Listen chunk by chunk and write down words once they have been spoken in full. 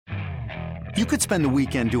You could spend the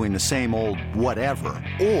weekend doing the same old whatever,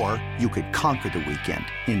 or you could conquer the weekend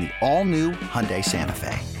in the all-new Hyundai Santa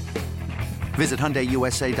Fe. Visit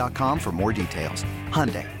HyundaiUSA.com for more details.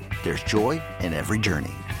 Hyundai, there's joy in every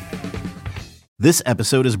journey. This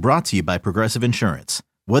episode is brought to you by Progressive Insurance.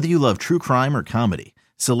 Whether you love true crime or comedy,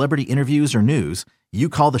 celebrity interviews or news, you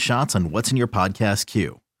call the shots on what's in your podcast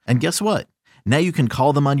queue. And guess what? Now you can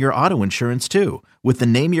call them on your auto insurance too with the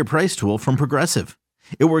Name Your Price tool from Progressive.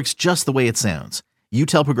 It works just the way it sounds. You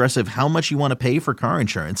tell Progressive how much you want to pay for car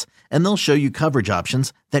insurance, and they'll show you coverage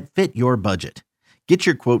options that fit your budget. Get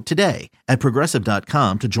your quote today at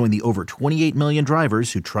Progressive.com to join the over 28 million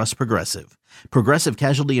drivers who trust Progressive. Progressive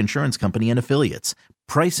Casualty Insurance Company and Affiliates.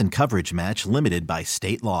 Price and coverage match limited by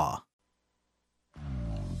state law.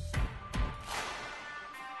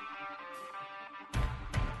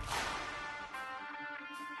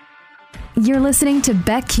 You're listening to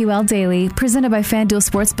BetQL Daily, presented by FanDuel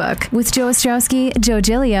Sportsbook, with Joe Ostrowski, Joe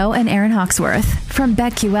Giglio, and Aaron Hawksworth from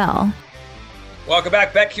BetQL. Welcome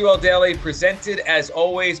back. BetQL Daily, presented as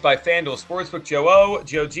always by FanDuel Sportsbook. Joe O,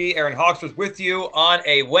 Joe G, Aaron Hawksworth with you on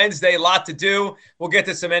a Wednesday. Lot to do. We'll get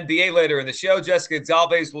to some NBA later in the show. Jessica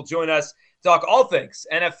Gonzalez will join us, talk all things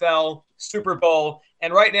NFL, Super Bowl,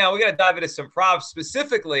 and right now we got to dive into some props,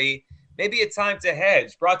 specifically maybe a time to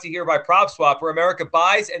hedge. Brought to you here by PropSwap, where America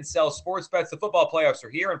buys and sells sports bets. The football playoffs are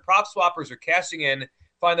here, and prop swappers are cashing in.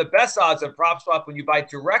 Find the best odds on PropSwap when you buy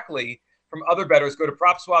directly from other bettors. Go to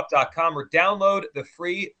PropSwap.com or download the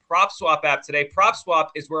free PropSwap app today. PropSwap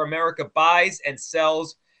is where America buys and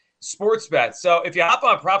sells sports bets. So if you hop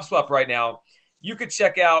on PropSwap right now, you could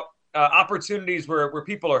check out opportunities where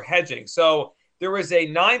people are hedging. So there was a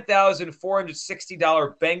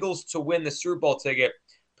 $9,460 Bengals to win the Super Bowl ticket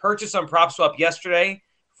purchased on PropSwap yesterday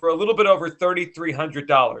for a little bit over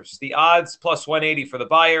 $3,300. The odds plus 180 for the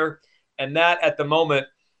buyer, and that at the moment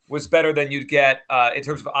was better than you'd get in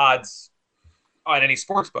terms of odds on any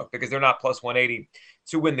sports book, because they're not plus 180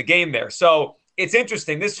 to win the game there. So it's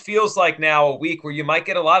interesting. This feels like now a week where you might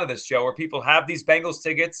get a lot of this, Joe, where people have these Bengals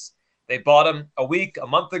tickets. They bought them a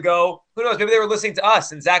month ago. Who knows? Maybe they were listening to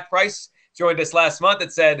us, and Zach Price joined us last month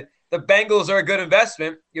that said the Bengals are a good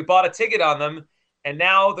investment. You bought a ticket on them. And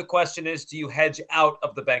now the question is, do you hedge out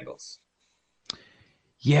of the Bengals?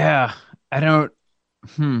 Yeah, I don't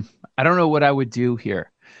know what I would do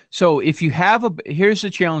here. So if you have here's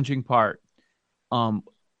the challenging part.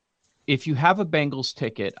 If you have a Bengals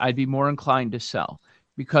ticket, I'd be more inclined to sell,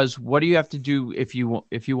 because what do you have to do if you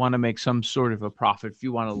want to make some sort of a profit, if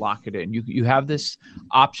you want to lock it in? You have this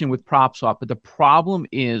option with PropSwap, but the problem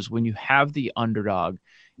is when you have the underdog,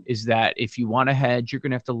 is that if you want to hedge, you're going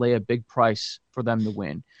to have to lay a big price for them to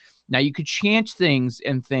win. Now, you could chance things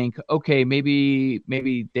and think, okay, maybe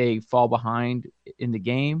they fall behind in the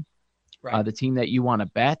game, right, the team that you want to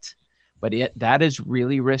bet, but that is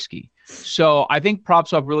really risky. So I think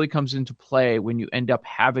PropSwap really comes into play when you end up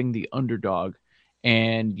having the underdog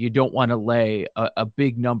and you don't want to lay a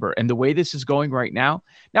big number. And the way this is going right now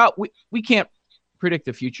we can't predict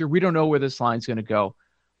the future. We don't know where this line's going to go.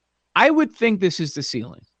 I would think this is the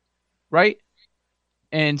ceiling, right?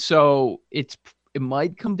 And so it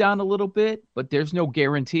might come down a little bit, but there's no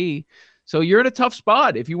guarantee. So you're in a tough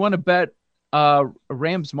spot if you want to bet a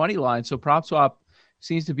Rams money line. So PropSwap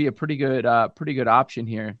seems to be a pretty good option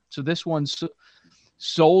here. So this one's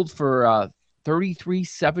sold for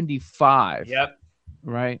 $33.75. Yep.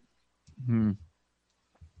 Right.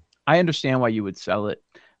 I understand why you would sell it,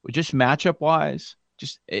 but just matchup wise,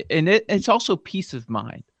 it's also peace of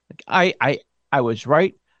mind. Like I was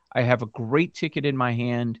right. I have a great ticket in my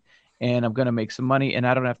hand, and I'm going to make some money, and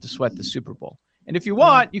I don't have to sweat the Super Bowl. And if you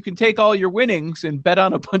want, you can take all your winnings and bet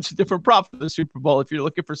on a bunch of different props for the Super Bowl if you're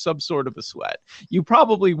looking for some sort of a sweat. You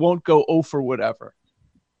probably won't go 0 for whatever.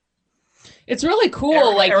 It's really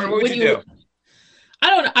cool. Aaron, what would you do? I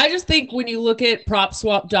don't know. I just think when you look at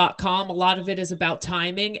PropSwap.com, a lot of it is about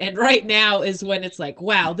timing. And right now is when it's like,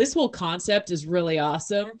 wow, this whole concept is really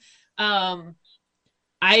awesome.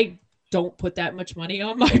 I don't put that much money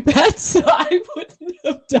on my bets, so I wouldn't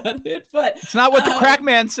have done it. But it's not what the crack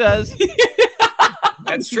man says.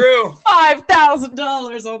 That's true.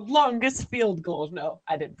 $5,000 on longest field goal. No,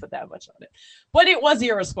 I didn't put that much on it. But it was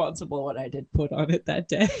irresponsible what I did put on it that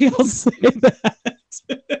day. I'll say that.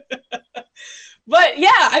 But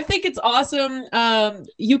yeah, I think it's awesome.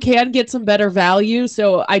 You can get some better value.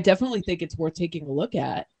 So I definitely think it's worth taking a look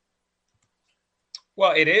at.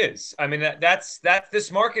 Well, it is. I mean, that's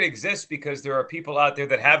this market exists because there are people out there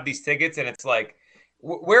that have these tickets, and it's like,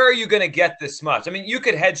 where are you going to get this much? I mean, you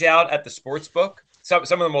could hedge out at the sports book. Some of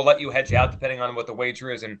them will let you hedge out depending on what the wager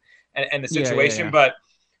is and the situation. Yeah.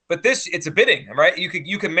 But it's a bidding, right?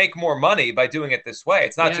 You can make more money by doing it this way.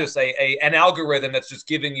 It's not just an algorithm that's just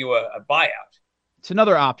giving you a buyout. It's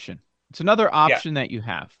another option. It's another option that you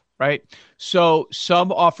have, right? So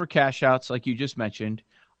some offer cash outs, like you just mentioned.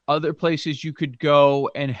 Other places you could go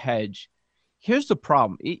and hedge. Here's the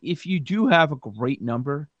problem. If you do have a great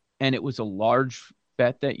number and it was a large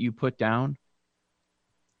bet that you put down,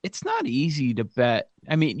 it's not easy to bet.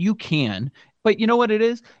 I mean, you can, but you know what it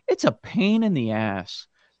is? It's a pain in the ass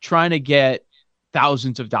trying to get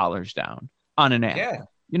thousands of dollars down on an app. Yeah.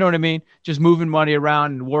 You know what I mean? Just moving money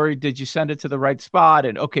around and worried, did you send it to the right spot?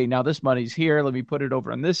 And okay, now this money's here. Let me put it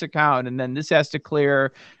over on this account. And then this has to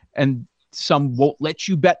clear. And some won't let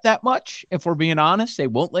you bet that much. If we're being honest, they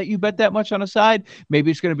won't let you bet that much on a side. Maybe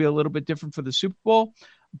it's going to be a little bit different for the Super Bowl.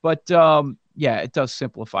 But yeah, it does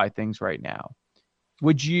simplify things right now.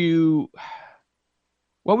 What would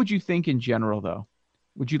you think in general, though?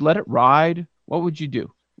 Would you let it ride? What would you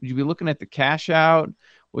do? Would you be looking at the cash out?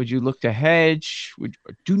 Would you look to hedge? Would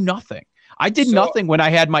you do nothing? I did nothing when I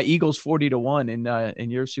had my Eagles 40-1 in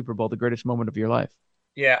your Super Bowl, the greatest moment of your life.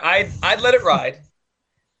 Yeah, I'd let it ride.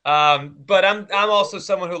 But I'm also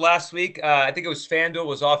someone who last week, I think it was FanDuel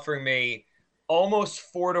was offering me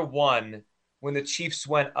almost 4-1 when the Chiefs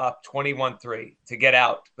went up 21-3 to get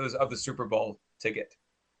out of the Super Bowl ticket.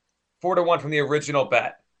 4-1 from the original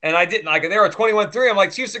bet. And I didn't like it. They were 21-3. I'm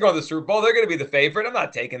like, Chiefs are going to the Super Bowl. They're going to be the favorite. I'm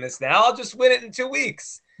not taking this now. I'll just win it in 2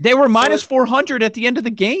 weeks. They were minus 400 at the end of the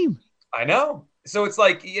game. I know. So it's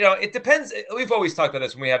like, it depends. We've always talked about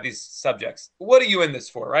this when we have these subjects. What are you in this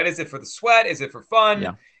for, right? Is it for the sweat? Is it for fun?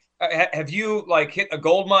 Yeah. Have you hit a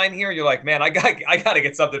gold mine here? You're like, man, I got to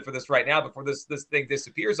get something for this right now before this thing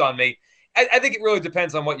disappears on me. I think it really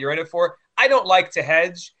depends on what you're in it for. I don't like to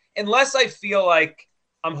hedge unless I feel like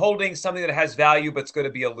I'm holding something that has value, but it's going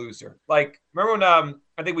to be a loser. Like, remember when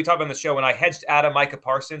I think we talked on the show when I hedged out of Micah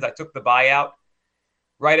Parsons, I took the buyout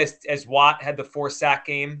right as Watt had the 4-sack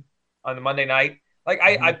game on the Monday night. Like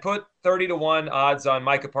I put 30-1 odds on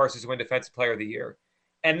Micah Parsons to win Defensive Player of the Year.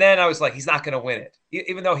 And then I was like, he's not going to win it.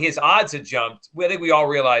 Even though his odds had jumped, I think we all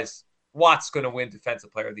realized Watt's going to win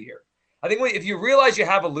Defensive Player of the Year. I think if you realize you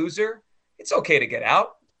have a loser, it's okay to get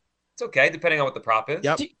out. It's okay, depending on what the prop is.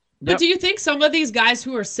 Yep. But do you think some of these guys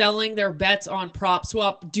who are selling their bets on prop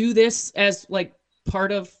swap do this as like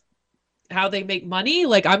part of how they make money?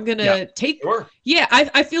 Like, I'm going to take. Sure. Yeah,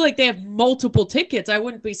 I feel like they have multiple tickets. I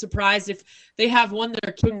wouldn't be surprised if they have one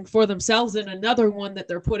they're keeping for themselves and another one that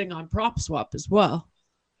they're putting on prop swap as well.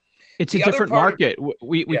 It's a different market.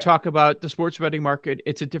 We talk about the sports betting market.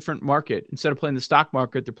 It's a different market. Instead of playing the stock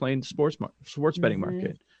market, they're playing the sports betting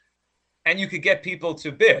market. And you could get people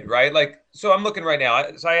to bid, right? Like, so I'm looking right now.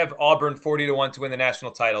 So I have Auburn 40-1 to win the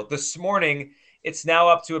national title. This morning, it's now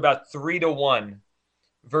up to about 3-1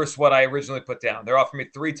 versus what I originally put down. They're offering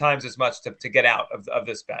me 3 times as much to get out of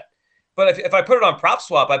this bet. But if I put it on prop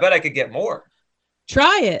swap, I bet I could get more.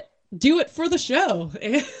 Try it. Do it for the show.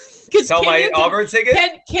 Sell my Auburn ticket?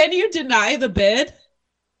 Can you deny the bid?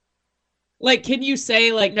 Like, can you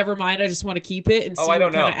say, like, never mind, I just want to keep it and see what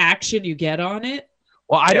kind of action you get on it?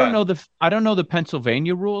 Well, I don't know the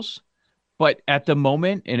Pennsylvania rules, but at the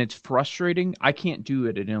moment, and it's frustrating, I can't do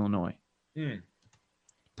it in Illinois.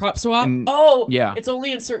 Prop swap? Yeah. It's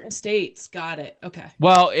only in certain states. Got it. Okay.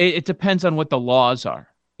 Well, it depends on what the laws are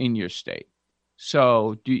in your state.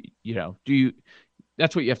 So do you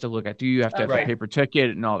that's what you have to look at. Do you have to have a paper ticket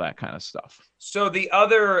and all that kind of stuff? So the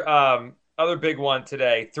other big one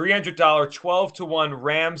today, $300 12-1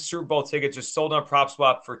 Rams Super Bowl ticket just sold on prop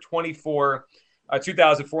swap for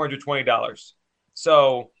 $2,420.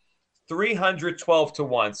 So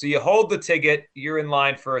 312-1. So you hold the ticket, you're in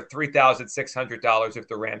line for $3,600 if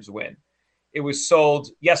the Rams win. It was sold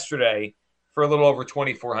yesterday for a little over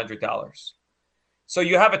 $2,400. So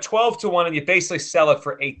you have a 12-1 and you basically sell it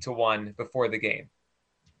for 8-1 before the game.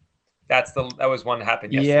 That was one that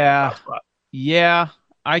happened yesterday. Yeah,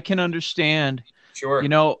 I can understand. Sure.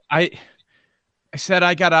 I said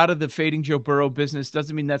I got out of the fading Joe Burrow business.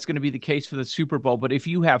 Doesn't mean that's going to be the case for the Super Bowl. But if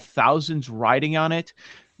you have thousands riding on it,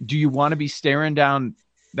 do you want to be staring down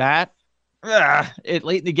that?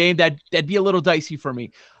 Late in the game, that'd be a little dicey for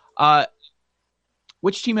me.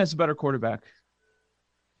 Which team has a better quarterback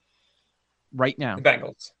right now?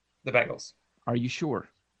 The Bengals. Are you sure?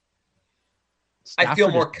 Stafford I feel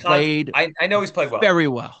more confident. I know he's played well. Very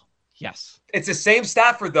well. Yes. It's the same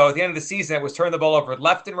Stafford, though, at the end of the season. It was turning the ball over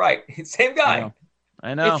left and right. Same guy.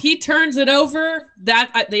 I know. If he turns it over,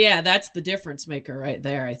 that's the difference maker right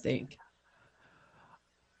there, I think.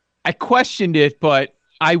 I questioned it, but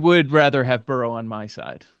I would rather have Burrow on my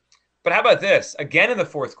side. But how about this? Again in the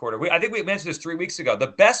fourth quarter. I think we mentioned this 3 weeks ago. The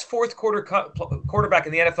best fourth quarter quarterback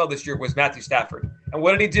in the NFL this year was Matthew Stafford. And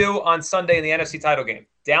what did he do on Sunday in the NFC title game?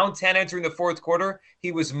 Down 10 entering the fourth quarter.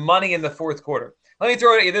 He was money in the fourth quarter. Let me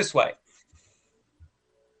throw it at you this way.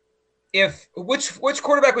 Which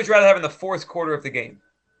quarterback would you rather have in the fourth quarter of the game?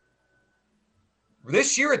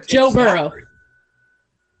 This year, it's Joe Burrow. Stafford.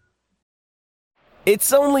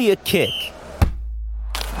 It's only a kick.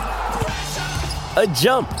 A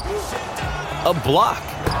jump. A block.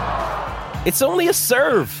 It's only a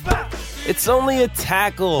serve. It's only a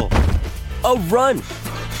tackle. A run.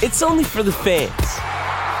 It's only for the fans.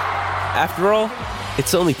 After all,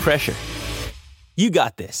 it's only pressure. You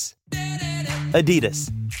got this.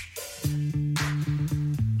 Adidas.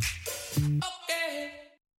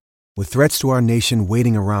 With threats to our nation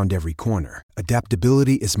waiting around every corner,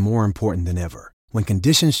 adaptability is more important than ever. When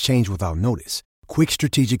conditions change without notice, quick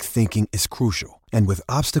strategic thinking is crucial. And with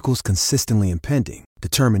obstacles consistently impending,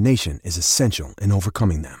 determination is essential in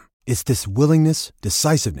overcoming them. It's this willingness,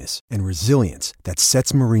 decisiveness, and resilience that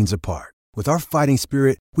sets Marines apart. With our fighting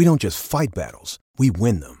spirit, we don't just fight battles, we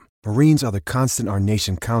win them. Marines are the constant our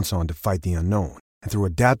nation counts on to fight the unknown. And through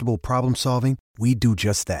adaptable problem solving, we do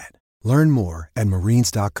just that. Learn more at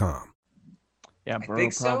marines.com. Yeah, I Burrow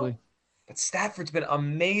think so. probably. But Stafford's been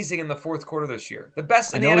amazing in the fourth quarter this year. The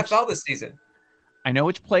best in the I know NFL this season. I know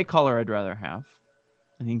which play caller I'd rather have.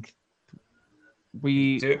 I think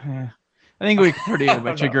we pretty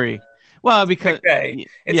much agree. Well, because McVay.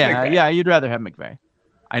 It's McVay. yeah, you'd rather have McVay.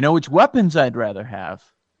 I know which weapons I'd rather have.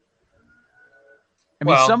 I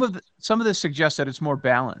mean, Well, some of this suggests that it's more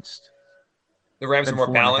balanced. The Rams are than more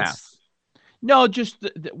 4.5. balanced. No, just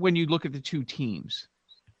when you look at the two teams,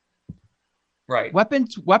 Right.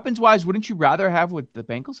 weapons wise, wouldn't you rather have what the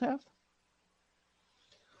Bengals have?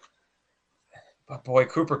 But boy,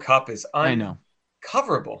 Cooper Kupp is I know.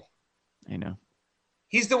 uncoverable. I know.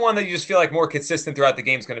 He's the one that you just feel like more consistent throughout the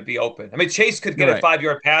game is going to be open. I mean, Chase could get You're a right.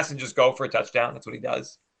 5-yard pass and just go for a touchdown. That's what he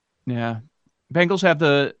does. Yeah. Bengals have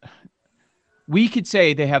we could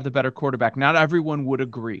say they have the better quarterback. Not everyone would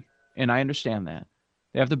agree, and I understand that.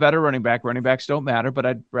 They have the better running back. Running backs don't matter, but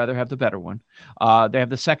I'd rather have the better one. They have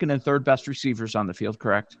the second and third best receivers on the field,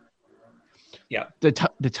 correct? Yeah. The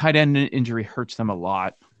tight end injury hurts them a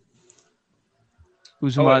lot. It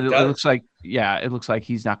It does? looks like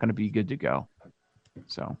he's not going to be good to go.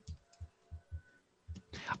 So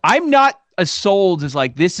I'm not as sold as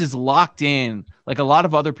like this is locked in, like a lot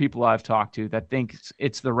of other people I've talked to that think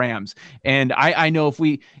it's the Rams. And I know if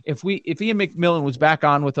Ian McMillan was back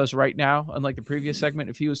on with us right now, unlike the previous segment,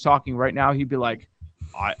 if he was talking right now, he'd be like,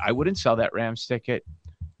 I wouldn't sell that Rams ticket.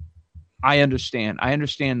 I understand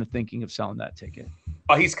the thinking of selling that ticket.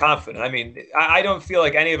 Oh, he's confident. I mean, I don't feel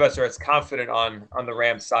like any of us are as confident on the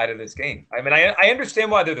Rams side of this game. I mean, I understand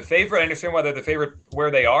why they're the favorite. I understand why they're the favorite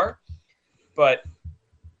where they are. But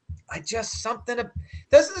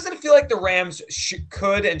doesn't feel like the Rams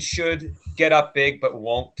could and should get up big, but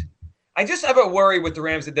won't. I just have a worry with the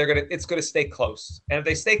Rams that it's going to stay close. And if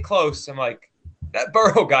they stay close, I'm like, that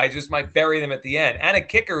Burrow guy just might bury them at the end. And a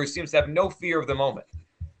kicker who seems to have no fear of the moment.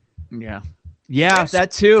 Yeah, Rams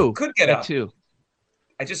that too. Could get that up. Too.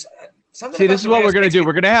 See, this is what we're going to do.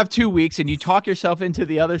 We're going to have 2 weeks, and you talk yourself into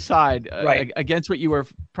the other side Right. Against what you were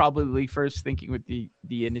probably first thinking with the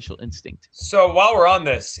initial instinct. So while we're on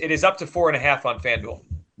this, it is up to 4.5 on FanDuel.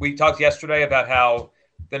 We talked yesterday about how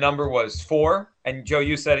the number was 4, and Joe,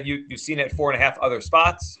 you said you've seen it at 4.5 other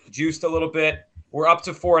spots, juiced a little bit. We're up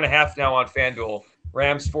to 4.5 now on FanDuel.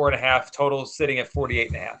 Rams 4.5, total sitting at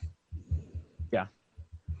 48.5. Yeah.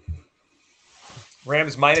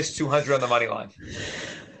 Rams minus 200 on the money line.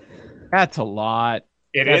 That's a lot.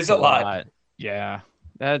 That's a lot. Yeah,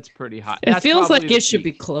 that's pretty high. It That's feels like probably it the should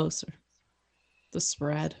be peak. closer. The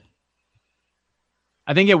spread.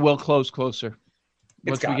 I think it will close closer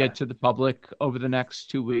once we gotta. get to the public over the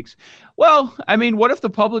next 2 weeks. Well, I mean, what if the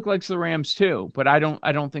public likes the Rams too? But I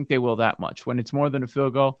don't think they will that much. When it's more than a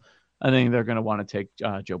field goal, I think they're going to want to take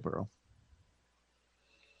Joe Burrow.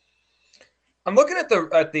 I'm looking at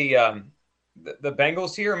the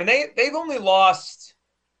Bengals here. I mean, they've only lost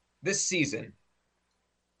this season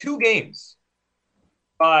 2 games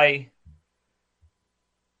by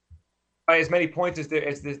as many points as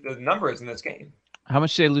the number is in this game. How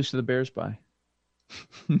much did they lose to the Bears by?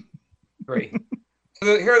 3.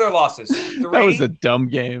 So here are their losses. 3. That was a dumb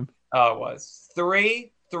game. Oh, it was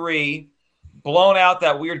 3-3. Blown out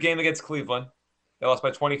that weird game against Cleveland. They lost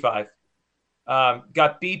by 25.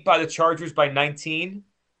 Got beat by the Chargers by 19.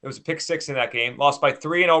 There was a pick 6 in that game. Lost by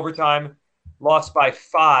 3 in overtime. Lost by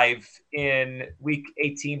 5 in week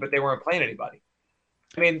 18, but they weren't playing anybody.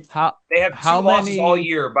 I mean, they have 2 losses all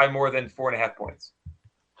year by more than 4.5 points.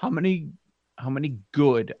 How many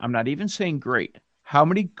good, I'm not even saying great, how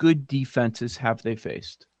many good defenses have they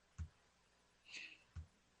faced?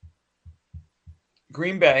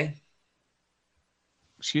 Green Bay.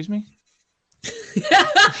 Excuse me?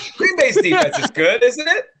 Green Bay's defense is good, isn't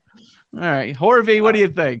it? All right. Horvey, what do you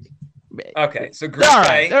think? Okay, so Green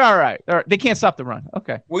Bay. They're all right. They can't stop the run.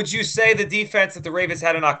 Okay. Would you say the defense that the Ravens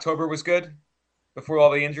had in October was good before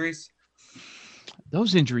all the injuries?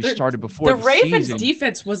 Those injuries started before the Ravens' season.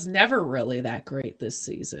 defense was never really that great this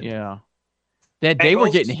season. Yeah. They were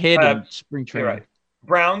getting hit in spring training. Right.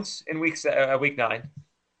 Browns in week 9.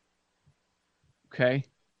 Okay.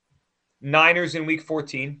 Niners in week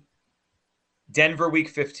 14. Denver week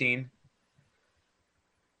 15.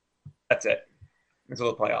 That's it. Until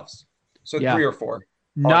the playoffs. So 3 or 4.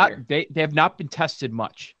 They have not been tested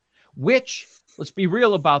much. Which, let's be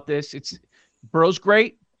real about this. Burrow's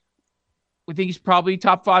great. We think he's probably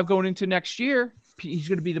top 5 going into next year. He's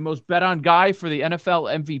going to be the most bet on guy for the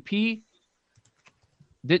NFL MVP.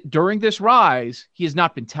 During this rise, he has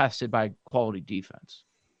not been tested by quality defense.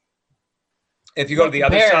 If you go to the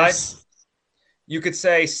other side, you could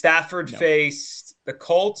say Stafford faced the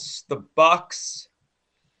Colts, the Bucks.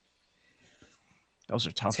 Those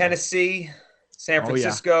are tough. Tennessee, San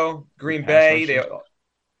Francisco, Green Bay.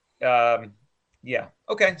 Yeah.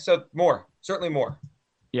 Okay, so more. Certainly more.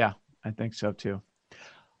 Yeah, I think so too.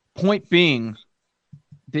 Point being,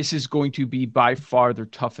 this is going to be by far their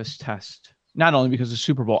toughest test. Not only because of the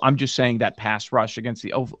Super Bowl, I'm just saying that pass rush against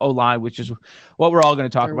the O-line, which is what we're all going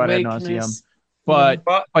to talk about ad nauseum. But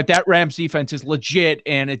that Rams defense is legit,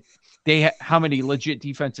 and how many legit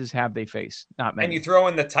defenses have they faced? Not many. And you throw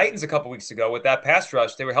in the Titans a couple weeks ago with that pass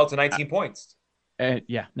rush, they were held to 19 points. 9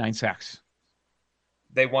 sacks.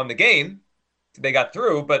 They won the game. They got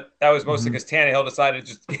through, but that was mostly because Tannehill decided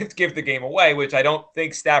to just give the game away, which I don't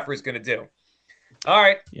think Stafford's going to do. All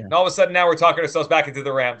right. Yeah. And all of a sudden now we're talking ourselves back into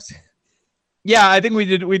the Rams. Yeah, I think we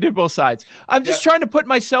did both sides. I'm just trying to put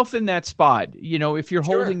myself in that spot. You know, if you're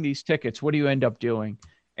holding these tickets, what do you end up doing?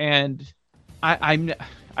 And I'm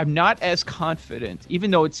not as confident,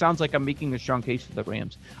 even though it sounds like I'm making a strong case for the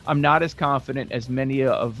Rams. I'm not as confident as many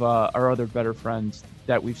of our other better friends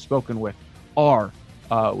that we've spoken with are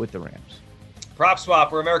with the Rams.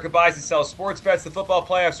 PropSwap, where America buys and sells sports bets. The football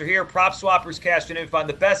playoffs are here. PropSwappers cash in. Find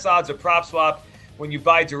the best odds of PropSwap when you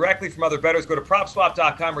buy directly from other bettors. Go to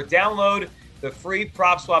PropSwap.com or download the free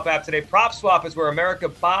PropSwap app today. PropSwap is where America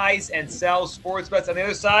buys and sells sports bets. On the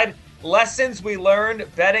other side, lessons we learned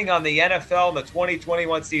betting on the NFL in the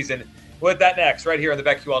 2021 season. With that next, right here on the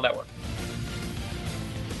BetQL Network.